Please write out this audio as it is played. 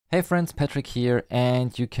Hey friends, Patrick here,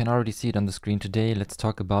 and you can already see it on the screen today. Let's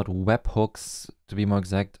talk about webhooks, to be more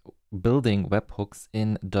exact, building webhooks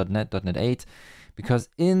in .NET 8, because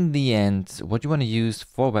in the end, what you want to use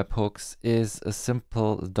for webhooks is a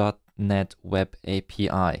simple .NET Web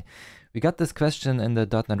API. We got this question in the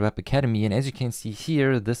 .NET Web Academy, and as you can see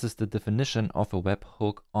here, this is the definition of a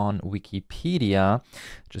webhook on Wikipedia.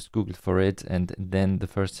 Just Google for it, and then the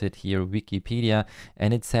first hit here, Wikipedia,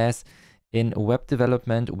 and it says, in web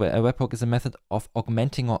development, a webhook is a method of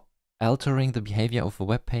augmenting or altering the behavior of a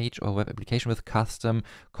web page or web application with custom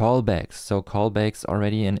callbacks. So callbacks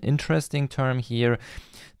already an interesting term here.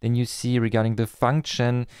 Then you see regarding the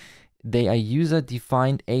function, they are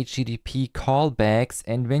user-defined HTTP callbacks.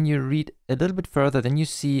 And when you read a little bit further, then you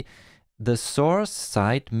see the source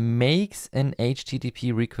side makes an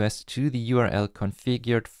HTTP request to the URL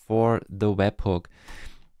configured for the webhook.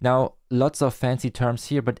 Now, lots of fancy terms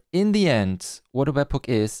here, but in the end, what a webhook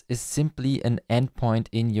is simply an endpoint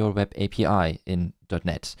in your web API in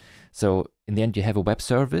 .NET. So in the end, you have a web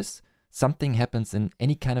service. Something happens in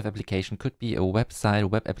any kind of application, could be a website, a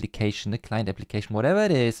web application, a client application, whatever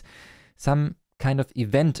it is. Some kind of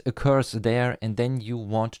event occurs there, and then you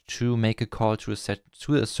want to make a call to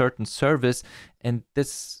a certain service, and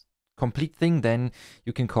this complete thing, then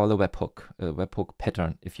you can call a webhook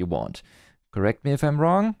pattern if you want. Correct me if I'm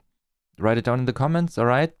wrong, write it down in the comments, all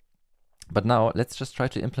right? But now let's just try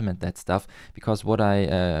to implement that stuff, because what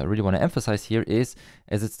I really want to emphasize here is,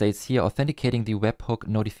 as it states here, authenticating the webhook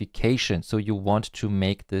notification. So you want to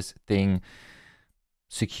make this thing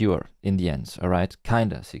secure in the end, all right?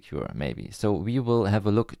 Kinda secure, maybe. So we will have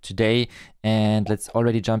a look today, and let's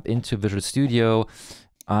already jump into Visual Studio.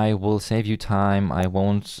 I will save you time. I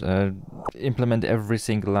won't implement every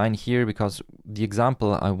single line here, because the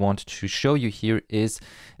example I want to show you here is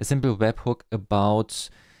a simple webhook about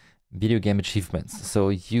video game achievements. So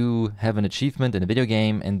you have an achievement in a video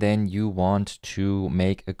game, and then you want to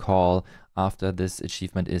make a call after this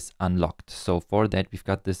achievement is unlocked. So for that, we've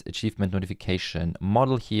got this achievement notification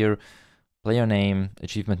model here, player name,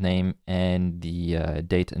 achievement name, and the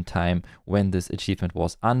date and time when this achievement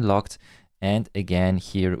was unlocked. And again,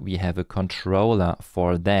 here we have a controller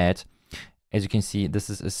for that. As you can see, this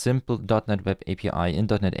is a simple .NET Web API in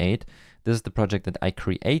 .NET 8. This is the project that I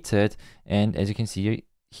created. And as you can see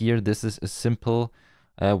here, this is a simple,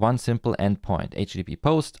 one simple endpoint, HTTP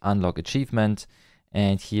post, unlock achievement.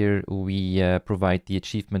 And here we provide the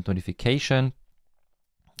achievement notification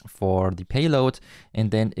for the payload. And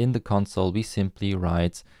then in the console, we simply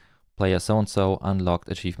write player so-and-so, unlocked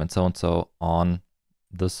achievement so-and-so on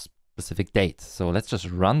this specific date. So let's just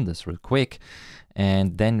run this real quick,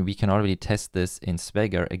 and then we can already test this in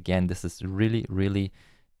Swagger. Again, this is really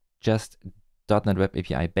just .NET Web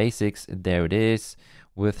API basics. There it is.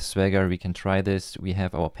 With Swagger, we can try this. We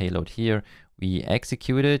have our payload here. We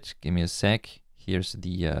execute it. Give me a sec. Here's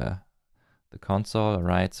the console. All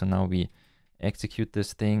right. So now we execute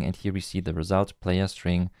this thing, and here we see the result: player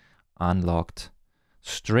string unlocked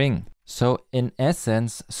string. So in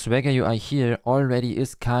essence, Swagger UI here already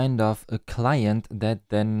is kind of a client that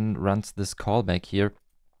then runs this callback here,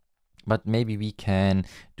 but maybe we can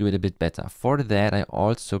do it a bit better. For that, I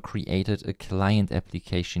also created a client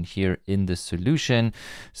application here in the solution.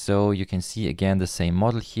 So you can see again the same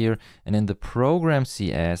model here, and in the program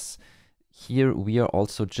CS, here we are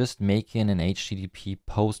also just making an HTTP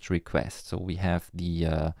post request. So we have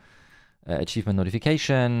the achievement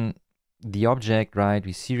notification, the object, right?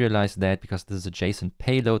 We serialize that because this is a JSON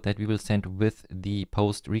payload that we will send with the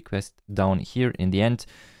post request down here in the end.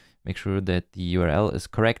 Make sure that the URL is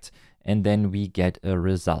correct, and then we get a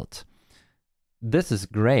result. This is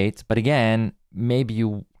great, but again, maybe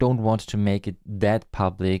you don't want to make it that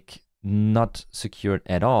public, not secured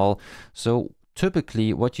at all. So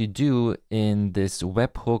typically what you do in this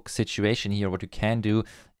webhook situation here, what you can do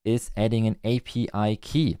is adding an API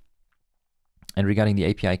key. And regarding the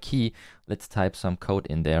API key, let's type some code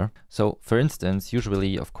in there. So for instance,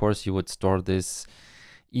 usually, of course, you would store this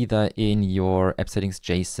either in your app settings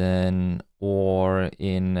JSON or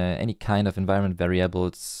in any kind of environment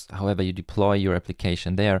variables, however you deploy your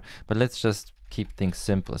application there. But let's just keep things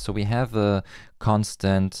simple. So we have a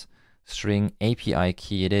constant string API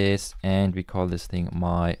key it is, and we call this thing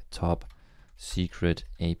my top secret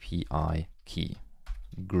API key.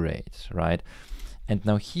 Great, right? And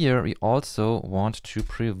now here we also want to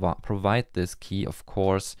provide this key, of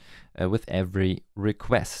course, with every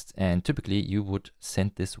request. And typically you would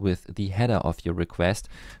send this with the header of your request.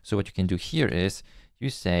 So what you can do here is you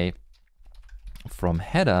say from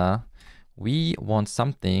header, we want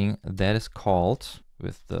something that is called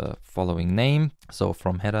with the following name. So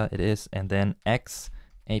from header it is, and then X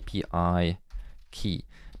API key.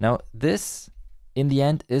 Now this in the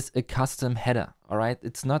end is a custom header. All right,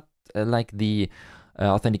 it's not like the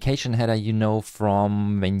authentication header you know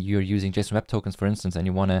from when you're using JSON Web Tokens, for instance, and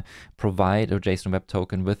you want to provide a JSON Web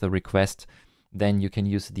Token with a request. Then you can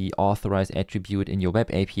use the authorize attribute in your web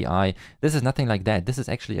API. This is nothing like that. This is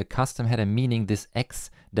actually a custom header, meaning this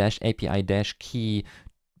x-API-key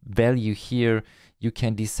value here, you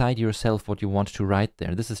can decide yourself what you want to write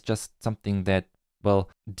there. This is just something that, well,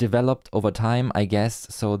 developed over time, I guess.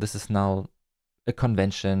 So this is now a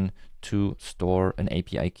convention to store an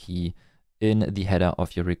API key in the header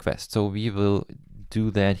of your request. So we will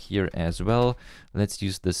do that here as well. Let's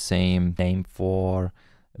use the same name for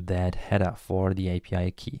that header for the API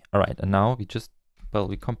key. All right, and now we just, well,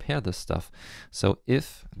 we compare this stuff. So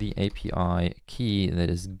if the API key that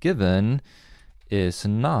is given is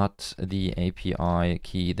not the API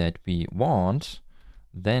key that we want,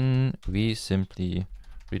 then we simply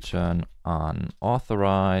return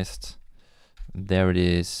unauthorized. There it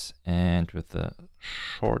is, and with the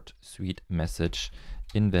short, sweet message,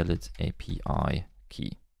 invalid API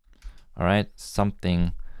key. All right,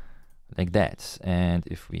 something like that. And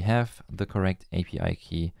if we have the correct API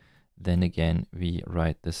key, then again, we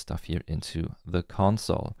write this stuff here into the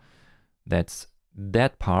console. That's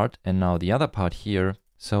that part. And now the other part here.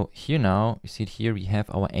 So here now, you see it here, we have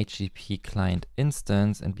our HTTP client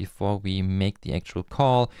instance. And before we make the actual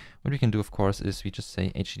call, what we can do, of course, is we just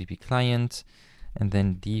say HTTP client and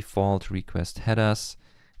then default request headers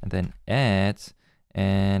and then add.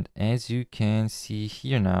 And as you can see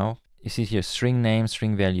here now, you see here string name,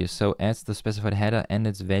 string value. So adds the specified header and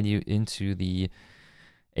its value into the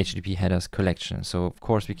HTTP headers collection. So of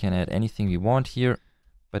course we can add anything we want here,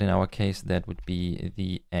 but in our case that would be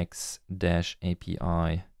the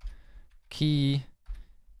x-API key.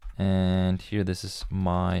 And here this is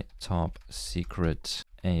my top secret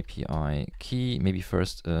API key. Maybe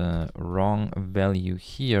first wrong value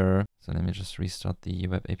here. So let me just restart the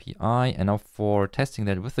web API. And now for testing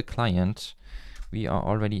that with the client, we are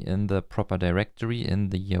already in the proper directory, in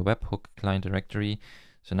the Webhook client directory.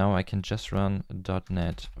 So now I can just run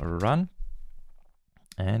 .NET run,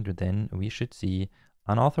 and then we should see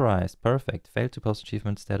unauthorized. Perfect. Failed to post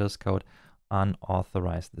achievement status code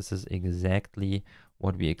unauthorized. This is exactly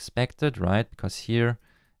what we expected, right? Because here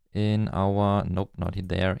in our, nope, not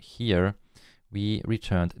there, here, we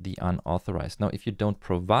returned the unauthorized. Now, if you don't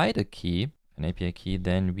provide a key, an API key,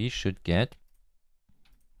 then we should get,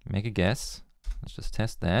 make a guess. Let's just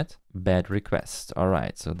test that. Bad request. All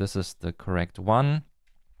right, so this is the correct one.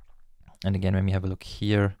 And again, when we have a look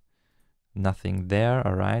here, nothing there.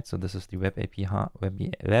 All right, so this is the web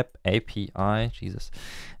API, Jesus.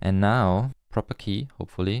 And now proper key,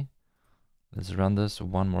 hopefully. Let's run this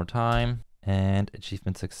one more time. And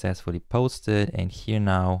achievement successfully posted. And here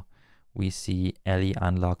now we see LE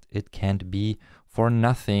unlocked. It can't be for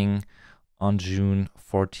nothing on June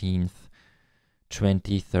 14th,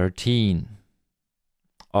 2013.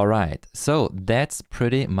 All right, so that's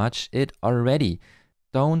pretty much it already.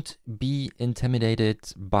 Don't be intimidated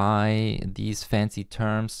by these fancy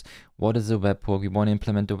terms. What is a webhook? We want to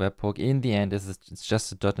implement a webhook. In the end, it's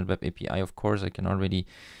just a .NET Web API. Of course, I can already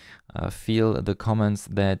feel the comments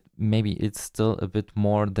that maybe it's still a bit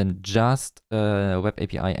more than just a Web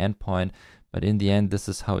API endpoint. But in the end, this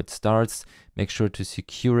is how it starts. Make sure to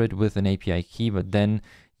secure it with an API key. But then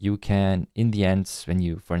you can, in the end, when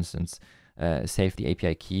you, for instance, save the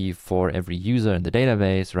API key for every user in the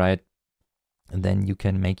database, right? And then you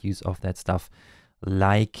can make use of that stuff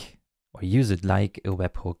like, or use it like a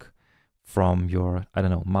webhook from your, I don't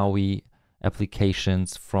know, MAUI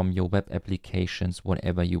applications, from your web applications,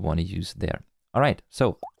 whatever you want to use there. All right,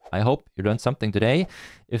 so I hope you learned something today.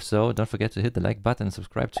 If so, don't forget to hit the like button and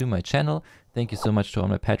subscribe to my channel. Thank you so much to all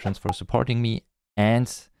my patrons for supporting me, and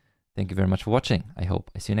thank you very much for watching. I hope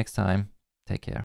I see you next time. Take care.